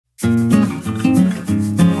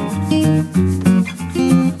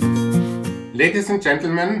Ladies and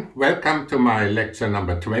gentlemen, welcome to my lecture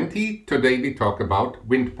number 20. Today we talk about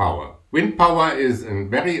wind power. Wind power is a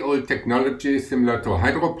very old technology similar to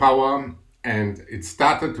hydropower, and it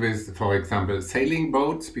started with, for example, sailing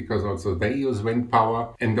boats, because also they use wind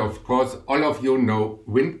power. And of course, all of you know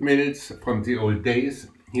windmills from the old days.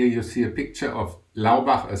 Here you see a picture of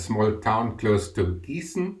Laubach, a small town close to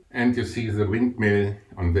Gießen, and you see the windmill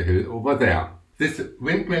on the hill over there. This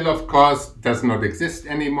windmill, of course, does not exist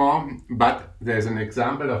anymore, but there's an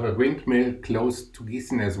example of a windmill close to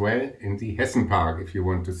Gießen as well in the Hessen Park, if you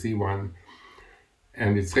want to see one.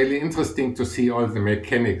 And it's really interesting to see all the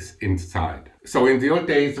mechanics inside. So in the old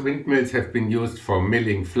days, windmills have been used for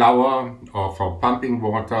milling flour or for pumping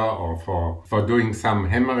water or for doing some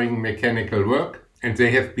hammering mechanical work. And they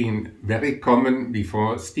have been very common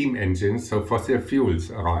before steam engines, so fossil fuels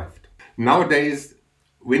arrived. Nowadays,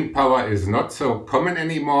 wind power is not so common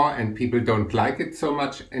anymore and people don't like it so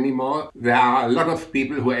much anymore. There are a lot of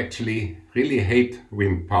people who actually really hate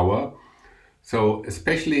wind power. So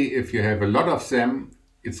especially if you have a lot of them,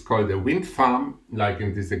 it's called a wind farm, like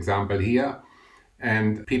in this example here.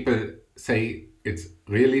 And people say it's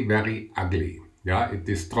really very ugly. Yeah, it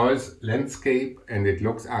destroys landscape and it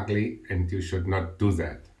looks ugly and you should not do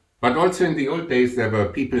that. But also in the old days, there were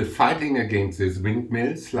people fighting against these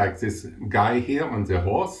windmills, like this guy here on the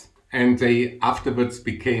horse. And they afterwards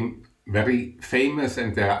became very famous,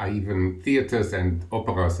 and there are even theaters and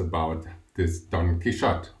operas about this Don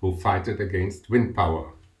Quixote, who fought against wind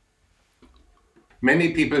power.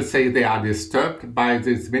 Many people say they are disturbed by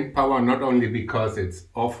this wind power, not only because it's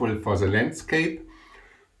awful for the landscape,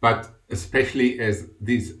 but especially as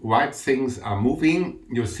these white things are moving.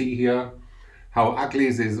 You see here how ugly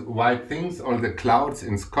these white things, all the clouds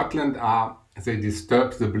in Scotland are. They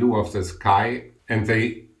disturb the blue of the sky and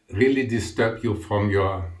they really disturb you from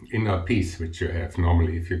your inner peace, which you have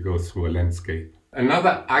normally if you go through a landscape.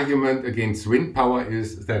 Another argument against wind power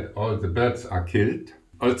is that all the birds are killed.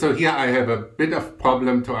 Also here I have a bit of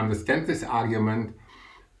problem to understand this argument,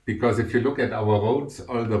 because if you look at our roads,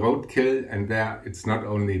 all the roadkill, and there it's not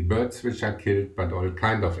only birds which are killed, but all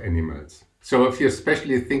kind of animals. So if you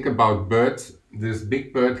especially think about birds, this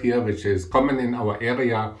big bird here, which is common in our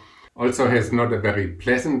area, also has not a very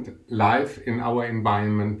pleasant life in our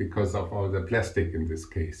environment because of all the plastic in this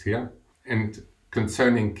case here. And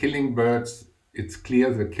concerning killing birds, it's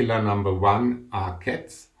clear the killer number one are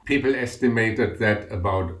cats. People estimated that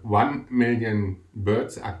about 1 million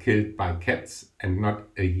birds are killed by cats, and not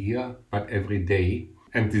a year, but every day.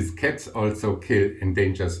 And these cats also kill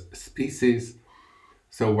endangered species.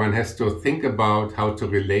 So one has to think about how to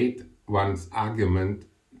relate one's argument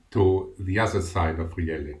to the other side of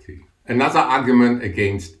reality. Another argument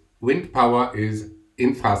against wind power is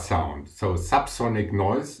infrasound, so subsonic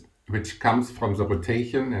noise, which comes from the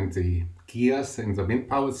rotation and the gears in the wind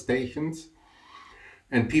power stations.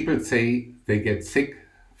 And people say they get sick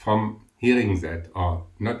from hearing that, or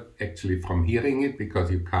not actually from hearing it,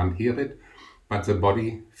 because you can't hear it, but the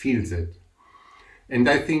body feels it. And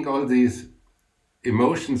I think all these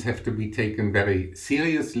emotions have to be taken very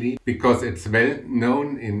seriously, because it's well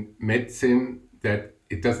known in medicine that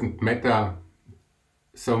it doesn't matter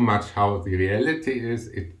so much how the reality is,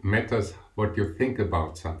 it matters what you think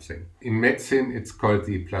about something. In medicine, it's called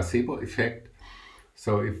the placebo effect.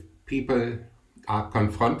 So if people are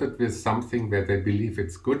confronted with something where they believe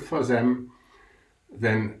it's good for them,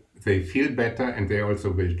 then they feel better and they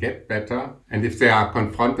also will get better. And if they are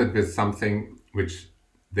confronted with something which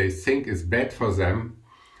they think is bad for them,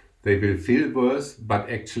 they will feel worse, but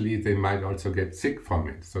actually they might also get sick from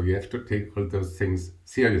it. So you have to take all those things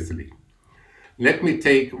seriously. Let me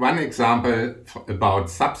take one example about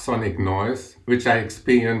subsonic noise, which I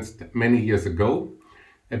experienced many years ago.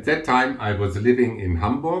 At that time I was living in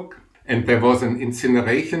Hamburg, and there was an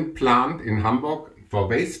incineration plant in Hamburg for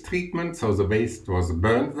waste treatment. So the waste was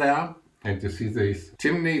burned there, and you see this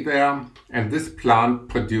chimney there, and this plant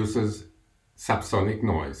produces subsonic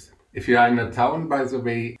noise. If you are in a town, by the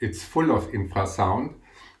way, it's full of infrasound,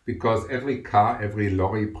 because every car, every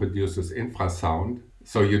lorry produces infrasound.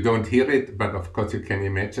 So you don't hear it, but of course you can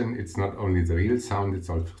imagine it's not only the real sound, it's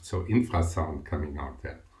also infrasound coming out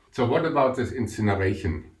there. So what about this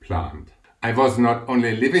incineration plant? I was not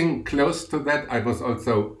only living close to that, I was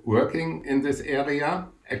also working in this area.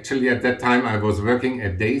 Actually, at that time I was working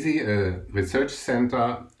at DESY, a research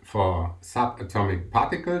center for subatomic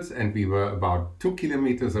particles, and we were about 2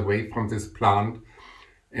 kilometers away from this plant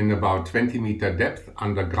in about 20-meter depth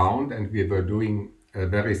underground, and we were doing a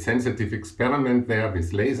very sensitive experiment there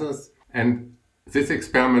with lasers. And this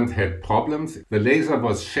experiment had problems. The laser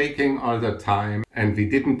was shaking all the time, and we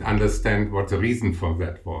didn't understand what the reason for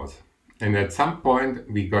that was. And at some point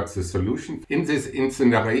we got the solution. In this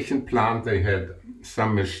incineration plant they had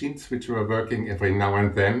some machines which were working every now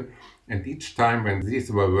and then. And each time when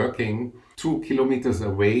these were working 2 kilometers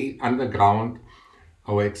away underground,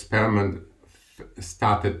 our experiment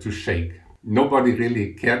started to shake. Nobody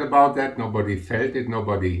really cared about that, nobody felt it,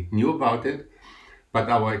 nobody knew about it. But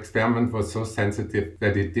our experiment was so sensitive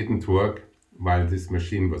that it didn't work while this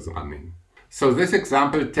machine was running. So this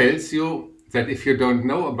example tells you that if you don't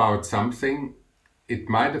know about something, it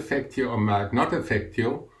might affect you or might not affect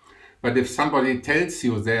you. But if somebody tells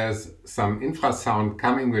you there's some infrasound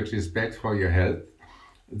coming which is bad for your health,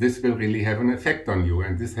 this will really have an effect on you,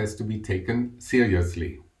 and this has to be taken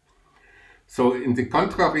seriously. So in the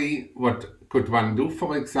contrary, what could one do,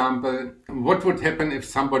 for example? What would happen if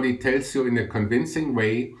somebody tells you in a convincing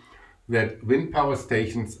way that wind power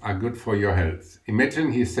stations are good for your health?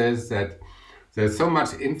 Imagine he says that there's so much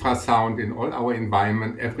infrasound in all our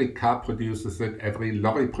environment, every car produces it, every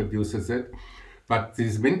lorry produces it, but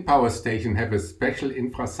these wind power stations have a special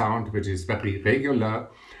infrasound which is very regular,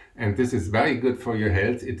 and this is very good for your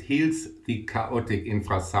health. It heals the chaotic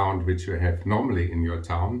infrasound which you have normally in your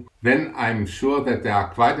town. Then I'm sure that there are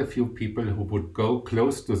quite a few people who would go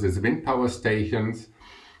close to these wind power stations,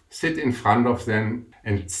 sit in front of them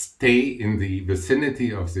and stay in the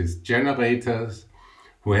vicinity of these generators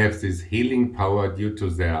who have this healing power due to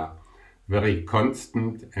their very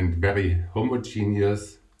constant and very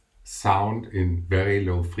homogeneous sound in very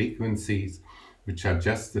low frequencies, which are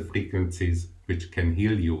just the frequencies which can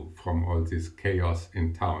heal you from all this chaos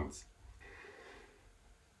in towns.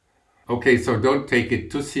 Okay, so don't take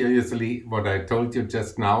it too seriously what I told you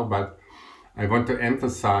just now, but I want to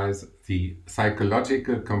emphasize the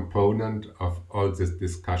psychological component of all these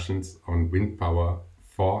discussions on wind power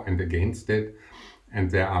for and against it. And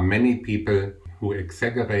there are many people who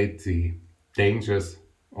exaggerate the dangers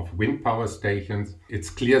of wind power stations. It's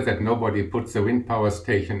clear that nobody puts a wind power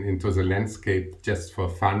station into the landscape just for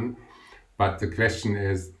fun. But the question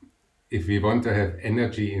is, if we want to have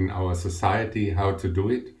energy in our society, how to do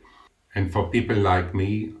it? And for people like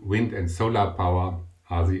me, wind and solar power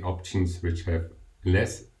are the options which have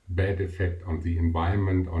less bad effect on the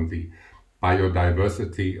environment, on the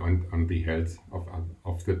biodiversity, and on the health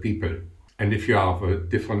of the people. And if you are of a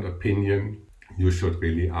different opinion, you should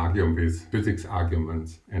really argue with physics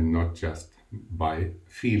arguments and not just by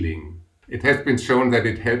feeling. It has been shown that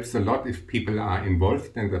it helps a lot if people are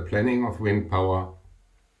involved in the planning of wind power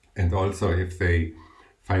and also if they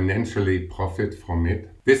financially profit from it.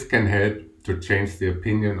 This can help to change the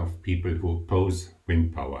opinion of people who oppose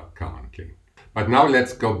wind power currently. But now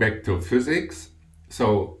let's go back to physics.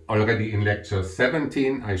 So already in lecture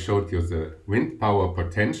 17 I showed you the wind power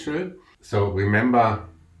potential. So remember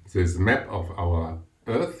this map of our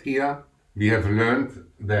Earth here. We have learned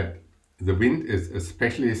that the wind is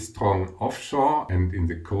especially strong offshore and in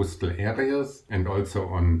the coastal areas and also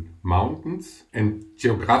on mountains. And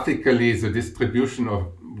geographically the distribution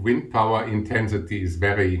of wind power intensity is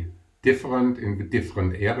very different in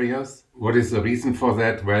different areas. What is the reason for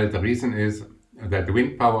that? Well, the reason is that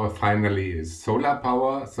wind power finally is solar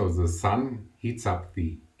power, so the sun heats up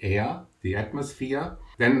the air, the atmosphere.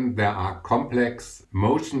 Then there are complex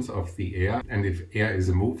motions of the air, and if air is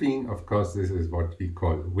moving, of course, this is what we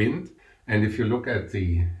call wind. And if you look at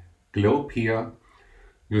the globe here,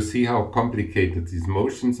 you see how complicated these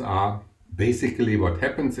motions are. Basically what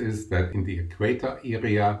happens is that in the equator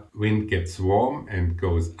area, wind gets warm and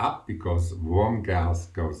goes up because warm gas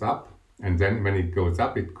goes up. And then when it goes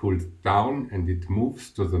up, it cools down and it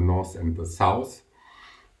moves to the north and the south.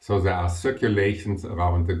 So there are circulations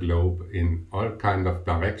around the globe in all kinds of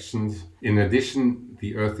directions. In addition,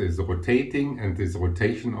 the Earth is rotating, and this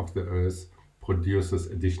rotation of the Earth produces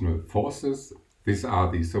additional forces. These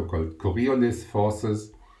are the so-called Coriolis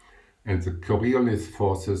forces. And the Coriolis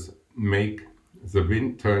forces make the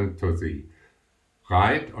wind turn to the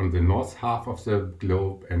right on the north half of the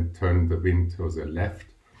globe and turn the wind to the left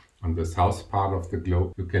on the south part of the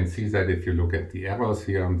globe. You can see that if you look at the arrows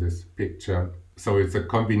here on this picture. So it's a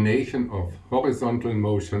combination of horizontal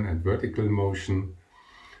motion and vertical motion.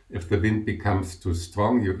 If the wind becomes too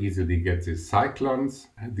strong, you easily get these cyclones.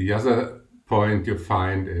 And the other point you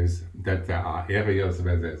find is that there are areas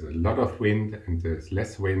where there's a lot of wind and there's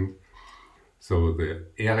less wind. So the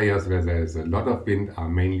areas where there's a lot of wind are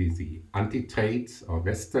mainly the antitrades or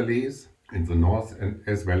westerlies in the north and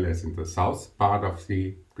as well as in the south part of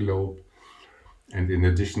the globe. And in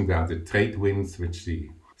addition, there are the trade winds, which the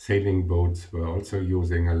sailing boats were also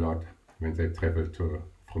using a lot when they traveled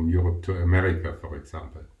from Europe to America, for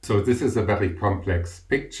example. So this is a very complex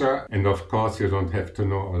picture, and of course you don't have to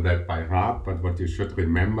know all that by heart, but what you should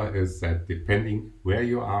remember is that depending where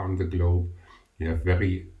you are on the globe, you have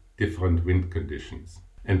very different wind conditions.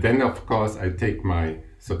 And then of course I take my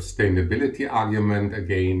sustainability argument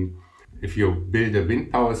again. If you build a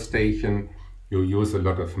wind power station, you use a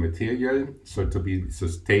lot of material, so to be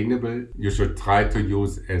sustainable, you should try to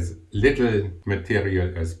use as little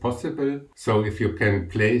material as possible. So if you can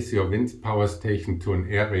place your wind power station to an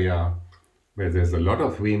area where there's a lot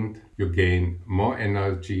of wind, you gain more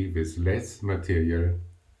energy with less material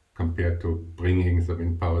compared to bringing the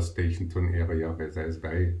wind power station to an area where there's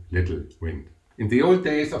very little wind. In the old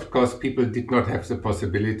days, of course, people did not have the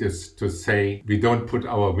possibilities to say, we don't put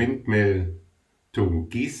our windmill to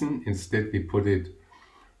Gießen, instead we put it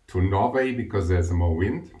to Norway because there's more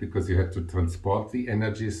wind, because you have to transport the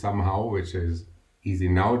energy somehow, which is easy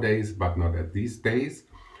nowadays, but not at these days.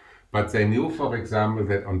 But they knew, for example,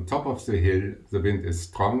 that on top of the hill the wind is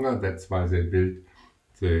stronger. That's why they built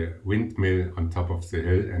the windmill on top of the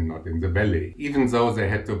hill and not in the valley. Even though they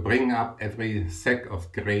had to bring up every sack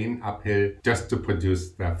of grain uphill just to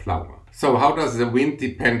produce their flour. So how does the wind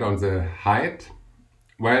depend on the height?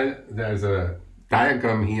 Well, there's a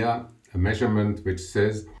diagram here, a measurement which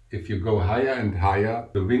says if you go higher and higher,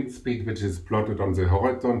 the wind speed which is plotted on the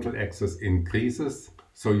horizontal axis increases.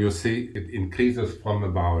 So you see it increases from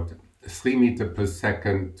about 3 meters per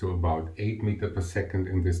second to about 8 meters per second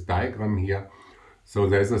in this diagram here. So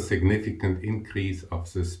there's a significant increase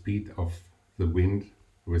of the speed of the wind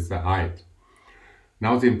with the height.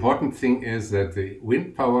 Now the important thing is that the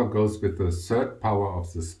wind power goes with the third power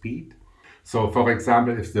of the speed. So for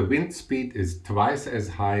example, if the wind speed is twice as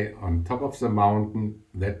high on top of the mountain,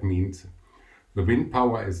 that means the wind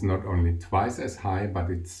power is not only twice as high, but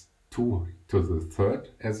it's 2 to the third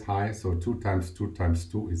as high. So 2 times 2 times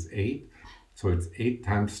 2 is 8. So it's 8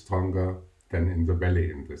 times stronger than in the valley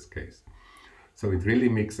in this case. So it really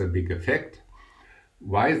makes a big effect.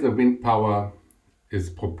 Why the wind power is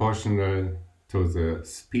proportional to the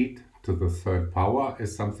speed to the third power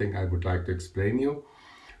is something I would like to explain you.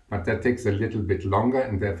 But that takes a little bit longer,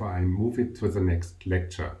 and therefore I move it to the next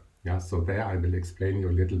lecture. Yeah, so there I will explain you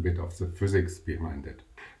a little bit of the physics behind it.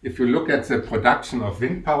 If you look at the production of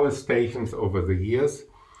wind power stations over the years,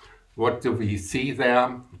 what do we see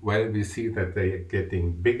there? Well, we see that they are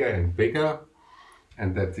getting bigger and bigger,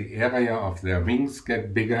 and that the area of their wings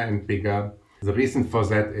get bigger and bigger. The reason for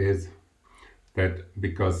that is that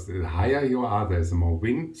because the higher you are, there's more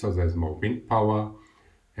wind, so there's more wind power.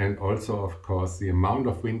 And also, of course, the amount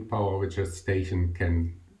of wind power which a station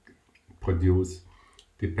can produce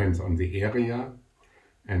depends on the area.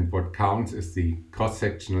 And what counts is the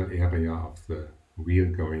cross-sectional area of the wheel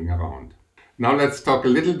going around. Now let's talk a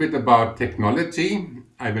little bit about technology.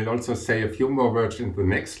 I will also say a few more words in the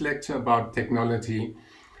next lecture about technology.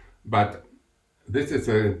 But this is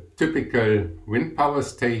a typical wind power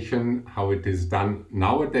station, how it is done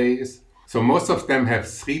nowadays. So most of them have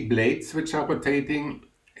 3 blades which are rotating.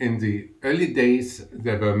 In the early days,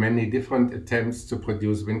 there were many different attempts to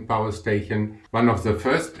produce wind power station. One of the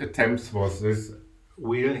first attempts was this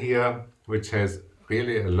wheel here, which has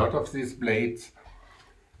really a lot of these blades.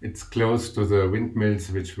 It's close to the windmills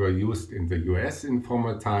which were used in the US in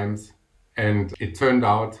former times. And it turned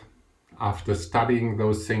out, after studying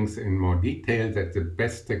those things in more detail, that the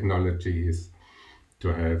best technology is to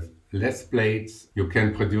have less blades. You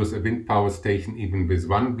can produce a wind power station even with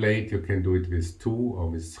 1 blade. You can do it with 2 or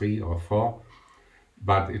with 3 or 4.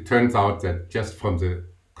 But it turns out that just from the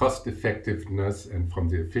cost effectiveness and from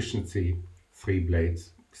the efficiency, 3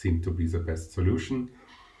 blades seem to be the best solution.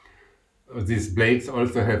 These blades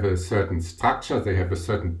also have a certain structure. They have a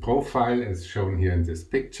certain profile as shown here in this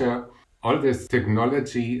picture. All this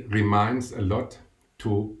technology reminds a lot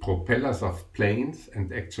to propellers of planes,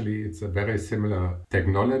 and actually it's a very similar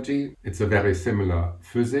technology. It's a very similar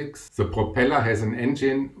physics. The propeller has an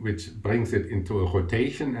engine which brings it into a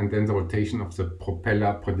rotation, and then the rotation of the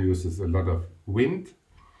propeller produces a lot of wind.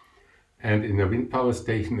 And in a wind power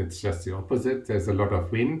station it's just the opposite. There's a lot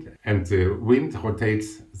of wind, and the wind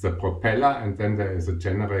rotates the propeller, and then there is a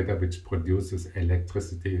generator which produces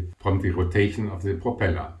electricity from the rotation of the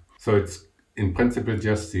propeller. So it's in principle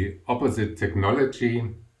just the opposite technology,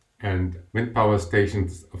 and wind power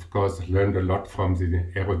stations of course learned a lot from the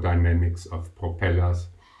aerodynamics of propellers,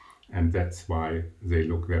 and that's why they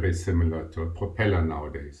look very similar to a propeller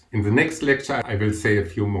nowadays. In the next lecture I will say a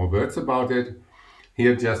few more words about it.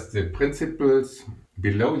 Here just the principles.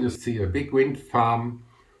 Below you see a big wind farm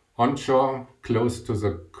onshore close to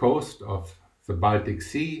the coast of the Baltic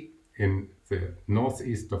Sea in the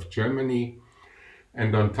northeast of Germany.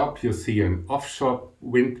 And on top you see an offshore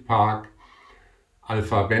wind park,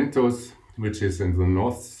 Alpha Ventus, which is in the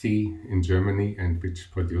North Sea in Germany and which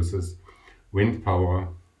produces wind power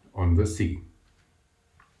on the sea.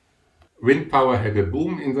 Wind power had a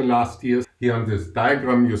boom in the last years. Here on this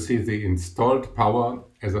diagram you see the installed power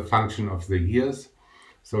as a function of the years.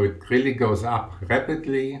 So it really goes up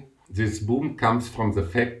rapidly. This boom comes from the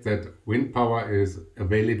fact that wind power is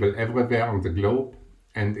available everywhere on the globe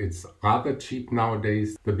and it's rather cheap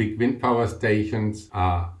nowadays. The big wind power stations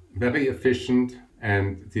are very efficient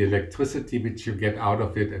and the electricity which you get out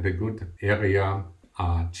of it at a good area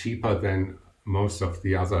are cheaper than most of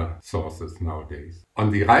the other sources nowadays.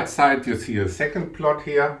 On the right side you see a second plot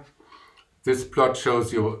here. This plot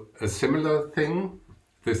shows you a similar thing.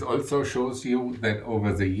 This also shows you that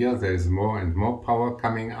over the year there is more and more power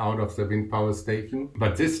coming out of the wind power station.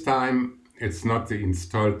 But this time it's not the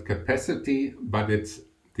installed capacity, but it's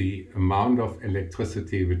the amount of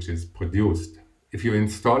electricity which is produced. If you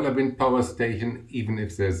install a wind power station, even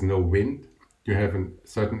if there's no wind, you have a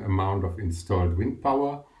certain amount of installed wind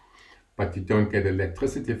power, but you don't get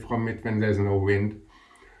electricity from it when there's no wind.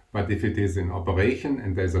 But if it is in operation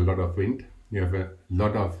and there's a lot of wind, you have a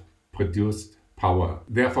lot of produced power.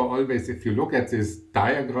 Therefore, always if you look at these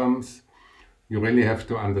diagrams, you really have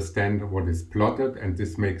to understand what is plotted, and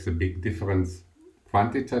this makes a big difference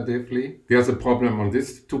quantitatively. The other problem on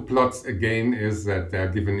these two plots again is that they are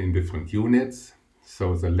given in different units.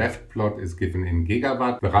 So the left plot is given in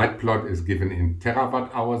gigawatt, the right plot is given in terawatt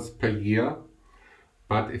hours per year.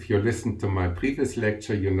 But if you listen to my previous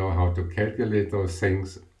lecture, you know how to calculate those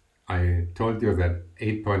things. I told you that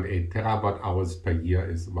 8.8 terawatt hours per year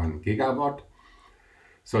is 1 gigawatt.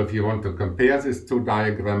 So if you want to compare these two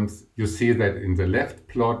diagrams, you see that in the left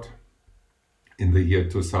plot, in the year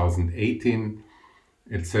 2018,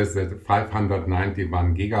 it says that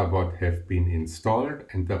 591 gigawatt have been installed,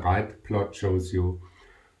 and the right plot shows you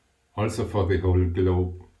also for the whole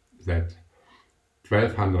globe that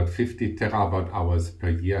 1250 terawatt hours per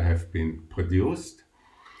year have been produced.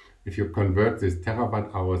 If you convert these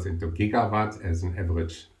terawatt hours into gigawatts as an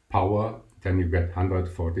average power, then you get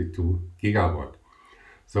 142 gigawatt.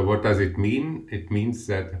 So what does it mean? It means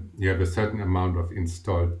that you have a certain amount of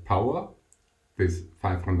installed power, this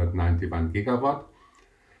 591 gigawatt,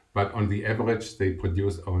 but on the average they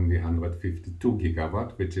produce only 152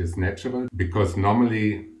 gigawatt, which is natural because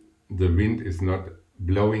normally the wind is not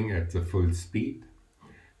blowing at the full speed.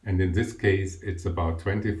 And in this case, it's about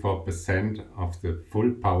 24% of the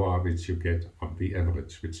full power which you get on the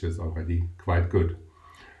average, which is already quite good.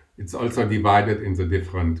 It's also divided in the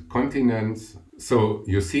different continents. So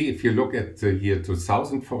you see, if you look at the year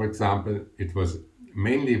 2000, for example, it was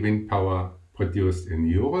mainly wind power produced in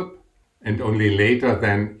Europe, and only later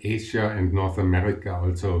then Asia and North America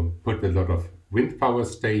also put a lot of wind power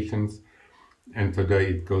stations. And today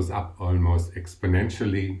it goes up almost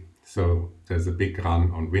exponentially. So there's a big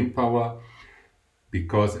run on wind power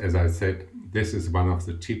because, as I said, this is one of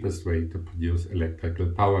the cheapest ways to produce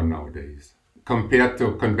electrical power nowadays. Compared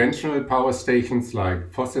to conventional power stations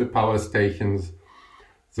like fossil power stations,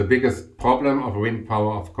 the biggest problem of wind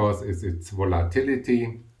power, of course, is its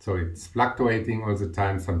volatility. So it's fluctuating all the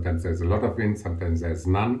time. Sometimes there's a lot of wind, sometimes there's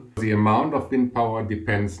none. The amount of wind power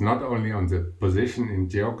depends not only on the position in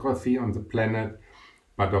geography on the planet,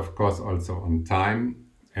 but of course also on time.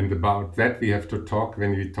 And about that we have to talk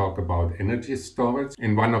when we talk about energy storage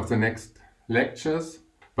in one of the next lectures.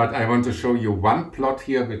 But I want to show you one plot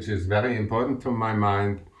here which is very important to my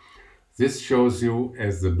mind. This shows you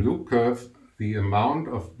as the blue curve the amount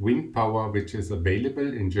of wind power which is available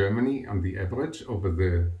in Germany on the average over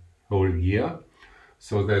the whole year.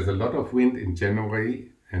 So there's a lot of wind in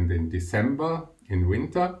January and in December in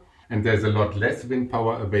winter, and there's a lot less wind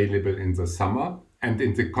power available in the summer. And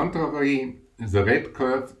in the contrary, the red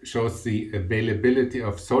curve shows the availability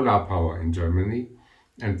of solar power in Germany.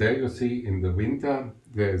 And there you see in the winter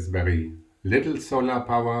there is very little solar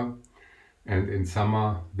power, and in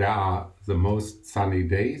summer there are the most sunny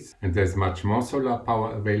days and there's much more solar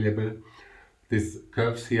power available. These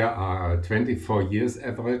curves here are a 24 years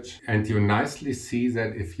average, and you nicely see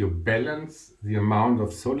that if you balance the amount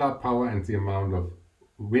of solar power and the amount of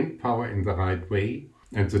wind power in the right way,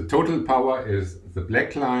 and the total power is the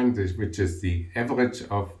black line, which is the average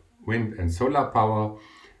of wind and solar power.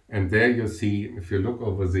 And there you see, if you look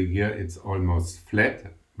over the year, it's almost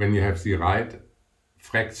flat when you have the right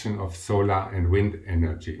fraction of solar and wind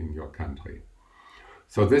energy in your country.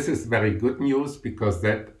 So this is very good news, because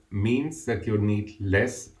that means that you need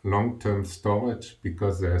less long-term storage,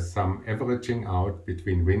 because there's some averaging out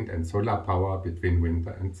between wind and solar power between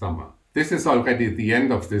winter and summer. This is already the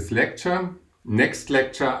end of this lecture. Next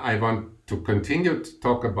lecture, I want to continue to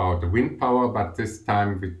talk about wind power, but this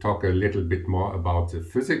time we talk a little bit more about the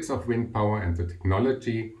physics of wind power and the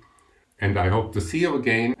technology. And I hope to see you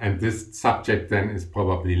again. And this subject then is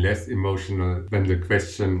probably less emotional than the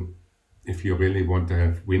question if you really want to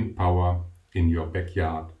have wind power in your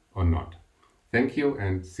backyard or not. Thank you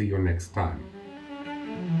and see you next time.